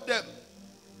failed them.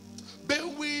 But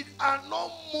we are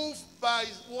not moved by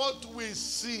what we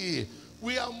see.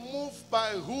 We are moved by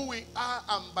who we are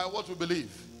and by what we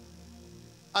believe.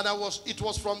 And it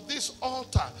was from this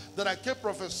altar that I kept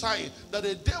prophesying that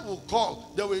a day will come.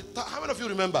 How many of you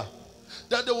remember?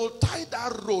 That they will tie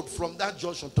that road from that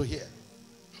junction to here.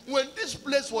 When this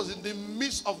place was in the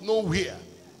midst of nowhere,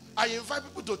 I invite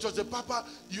people to church. Say, Papa,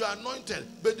 you are anointed,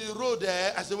 but the road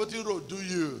there, I said, what road do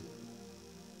you?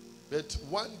 But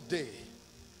one day,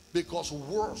 because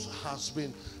wars has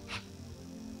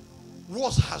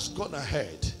gone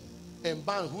ahead, a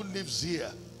man who lives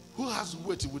here, who has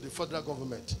weight with the federal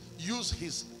government, used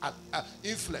his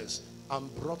influence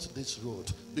and brought this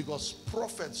road because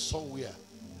prophet somewhere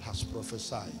has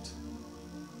prophesied.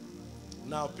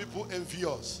 Now people envy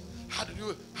us. How did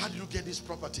you get this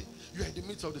property? You are in the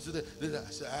midst of the city. I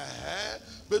said,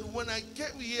 But when I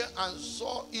came here and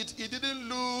saw it, it didn't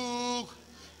look.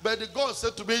 But the God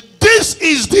said to me, this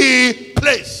is the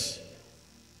place.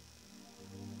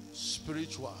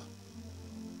 Spiritual.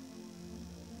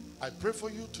 I pray for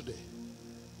you today.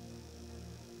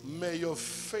 May your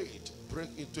faith break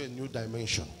into a new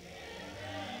dimension.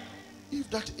 If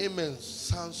that amen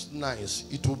sounds nice,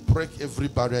 it will break every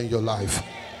barrier in your life.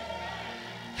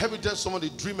 Help me tell somebody,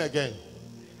 dream again.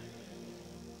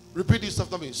 Repeat this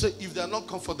after me. Say, if they are not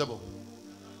comfortable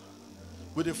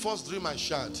with the first dream I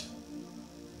shared,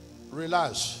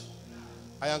 relax.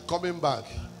 I am coming back.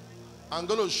 I'm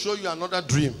going to show you another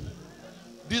dream.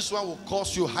 This one will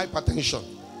cause you hypertension.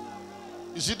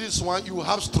 You see this one, you will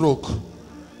have stroke.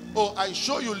 Oh, I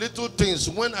show you little things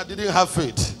when I didn't have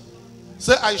faith.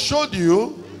 Say, I showed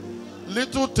you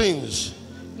little things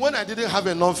when I didn't have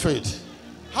enough faith.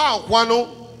 How,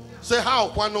 Kwano? Say, how,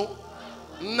 Kwano?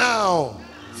 Now,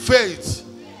 faith,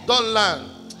 don't learn.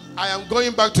 I am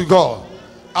going back to God.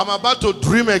 I'm about to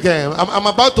dream again. I'm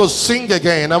about to sing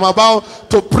again. I'm about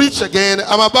to preach again.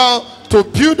 I'm about to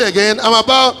build again. I'm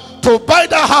about to buy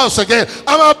the house again.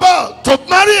 I'm about to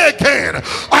marry again.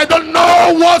 I don't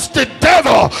know what the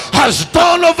devil has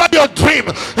done over your dream.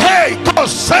 Hey, God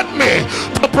sent me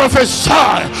to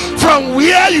prophesy from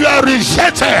where you are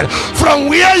rejected, from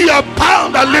where you are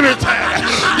bound and limited.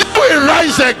 You will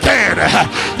rise again.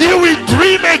 You will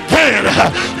dream again.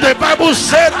 The Bible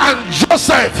said, and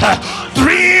Joseph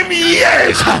dream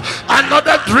years,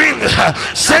 another dream.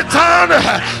 Satan,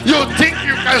 you think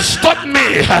you can stop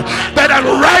me, but I'm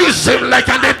rising like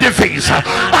an edifice.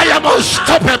 I am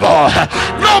unstoppable.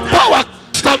 No power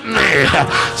can stop me.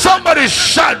 Somebody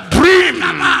shout, dream.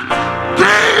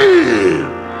 Dream.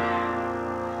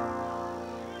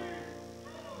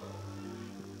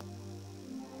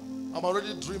 I'm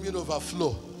already dreaming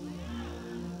overflow.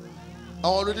 I'm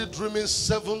already dreaming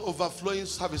 7 overflowing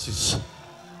services.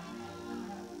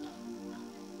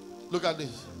 Look at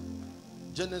this.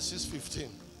 Genesis 15.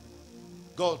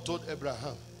 God told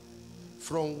Abraham,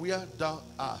 from where thou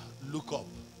art, look up.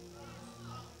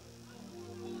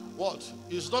 What?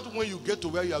 It's not when you get to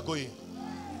where you are going.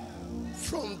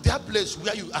 From that place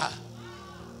where you are,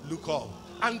 look up.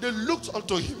 And they looked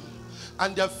unto him,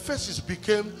 and their faces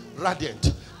became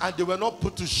radiant, and they were not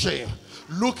put to shame,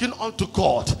 looking unto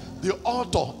God, the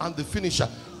author and the finisher.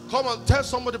 Come on, tell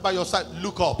somebody by your side,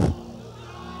 look up.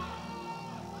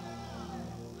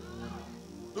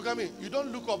 Look at me. You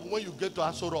don't look up when you get to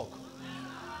Aso Rock.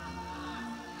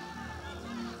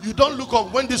 You don't look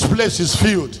up when this place is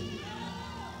filled.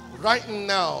 Right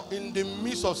now, in the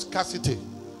midst of scarcity,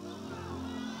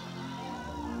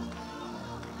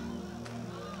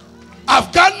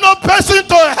 I've got no person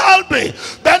to help me.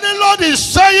 But the Lord is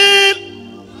saying,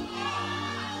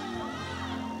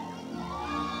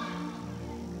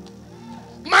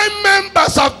 my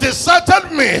members have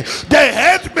deserted me. They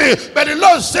hate me. But the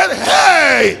Lord said,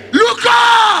 hey, look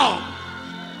up.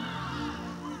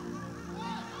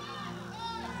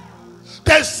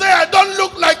 They say I don't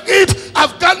look like it.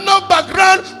 I've got no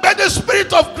background. But the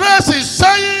Spirit of grace is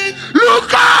saying,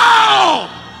 look up.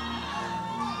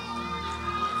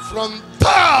 From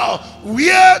thou,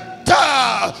 where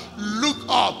thou, look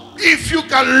up. If you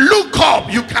can look up,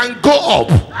 you can go up.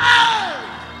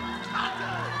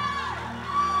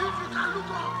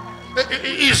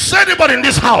 Is anybody in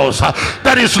this house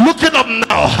that is looking up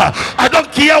now? I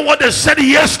don't care what they said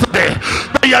yesterday,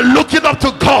 but you are looking up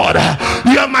to God.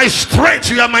 You are my strength.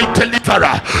 You are my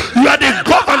deliverer. You are the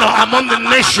governor among the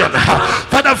nation.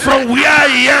 Father, from where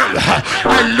I am,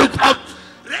 I look up.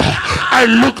 I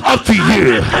look up to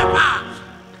you.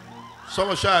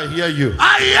 Someone shall hear you.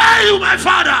 I hear you, my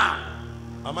Father.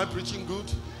 Am I preaching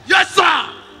good? Yes, sir.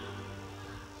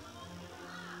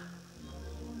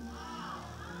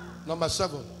 Number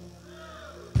 7,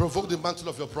 provoke the mantle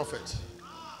of your prophet.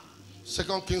 2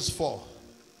 Kings 4,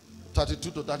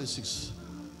 32 to 36.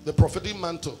 The prophetic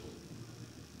mantle.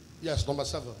 Yes, number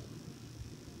 7.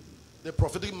 The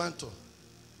prophetic mantle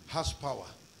has power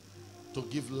to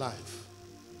give life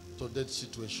to dead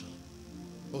situation.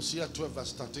 Hosea 12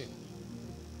 verse 13.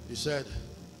 He said,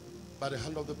 by the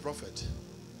hand of the prophet,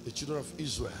 the children of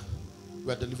Israel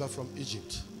were delivered from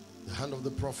Egypt. The hand of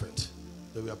the prophet,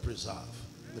 they were preserved.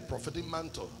 The prophetic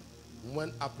mantle,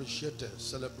 when appreciated,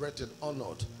 celebrated,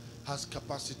 honored, has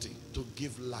capacity to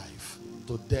give life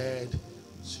to dead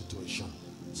situation.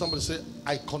 Somebody say,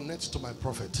 I connect to my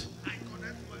prophet. I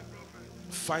connect to my prophet.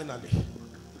 Finally,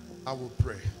 I will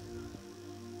pray.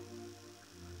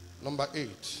 Number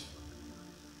 8.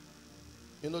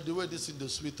 You know the way this is the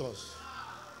sweet us.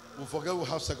 We forget we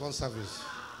have second service.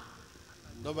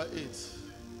 Number 8.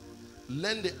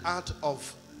 Learn the art of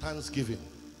thanksgiving.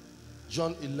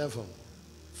 John 11,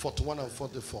 41 and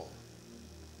 44.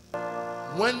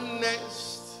 When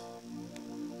next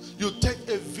you take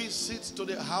a visit to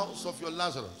the house of your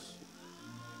Lazarus,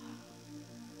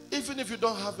 even if you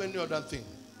don't have any other thing,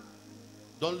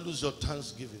 don't lose your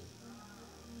thanksgiving.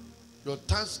 Your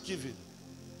thanksgiving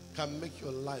can make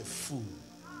your life full.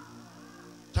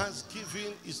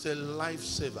 Thanksgiving is a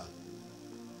lifesaver.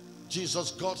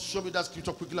 Jesus God, show me that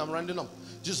scripture quickly, I'm rounding up.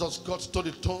 Jesus God to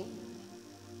the tomb.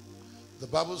 The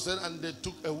Bible said, and they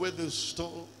took away the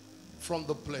stone from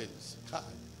the place.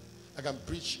 I can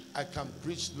preach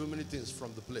so many things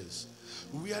from the place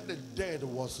where the dead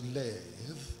was laid.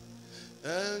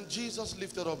 And Jesus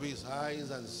lifted up his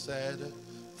eyes and said,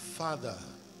 Father,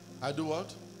 I do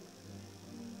what?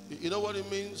 You know what it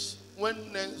means? When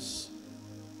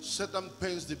Satan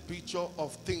paints the picture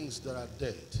of things that are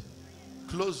dead,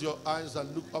 close your eyes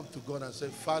and look up to God and say,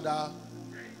 Father,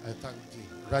 I thank thee.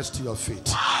 Rise to your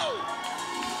feet.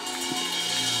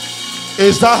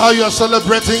 Is that how you're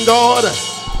celebrating God?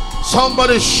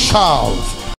 Somebody shout.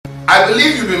 I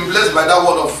believe you've been blessed by that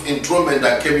word of enthronement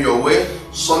that came your way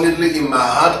solidly in my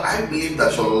heart. I believe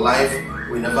that your life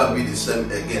will never be the same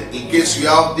again. In case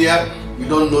you're out there, you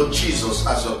don't know Jesus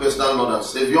as your personal Lord and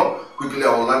Savior, quickly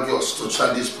I would like you to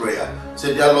chant this prayer.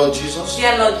 Say, dear Lord Jesus.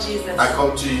 Dear Lord Jesus. I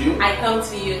come to you. I come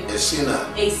to you. A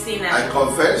sinner. A sinner. I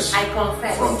confess. I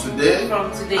confess. From today.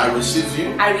 From today. I receive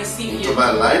you. I receive into you.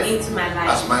 my life. Into my life.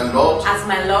 As my Lord. As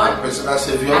my Lord. And personal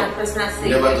Savior. And personal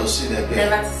Savior. Never to sin again.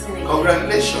 Never to sin again.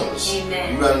 Congratulations.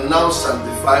 Amen. You are now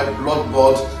sanctified,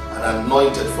 blood-bought, and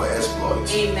anointed for exploit.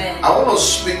 Amen. I want to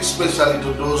speak especially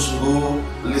to those who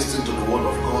listen to the word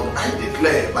of God. I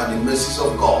declare by the mercies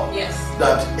of God, yes,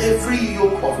 that every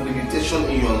yoke of limitation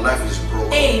in your life is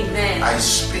broken. Amen. I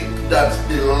speak that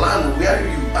the land where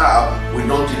you are will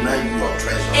not deny you your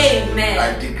treasures. Amen.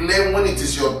 I declare when it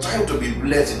is your time to be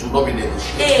blessed, it will not be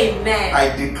negotiated. Amen.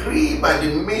 I decree by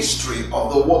the mystery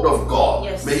of the word of God,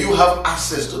 yes, may you have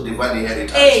access to divine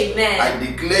inheritance. Amen. I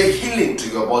declare healing to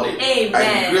your body. Amen.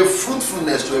 I declare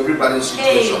fruitfulness to everybody's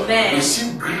situation. Amen.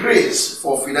 Receive grace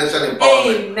for financial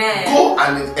empowerment. Amen. Go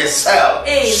and excel.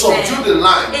 Amen. Subdue the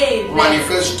line. Amen.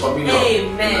 Manifest dominion.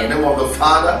 Amen. In the name of the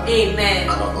Father, Amen,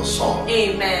 and of the Son,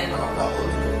 Amen, and of the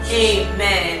Holy Ghost.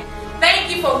 Amen.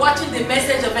 Thank you for watching the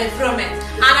message of enthronement.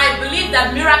 And I believe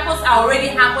that miracles are already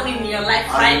happening in your life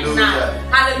right now.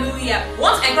 Hallelujah. I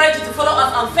want to encourage you to follow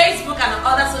us on Facebook and on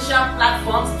other social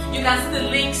platforms. You can see the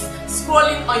links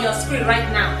scrolling on your screen right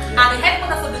now. And the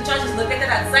headquarters of the church is located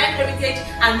at Zion Heritage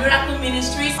and Miracle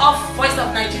Ministries off Voice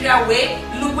of Nigeria Way,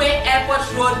 Luwe Airport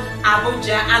Road,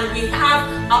 Abuja. And we have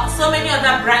so many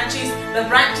other branches. The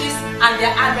branches and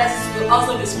their addresses will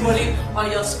also be scrolling on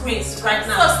your screens right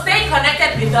now. So stay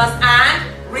connected with us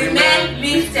and remain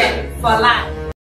lifted for life.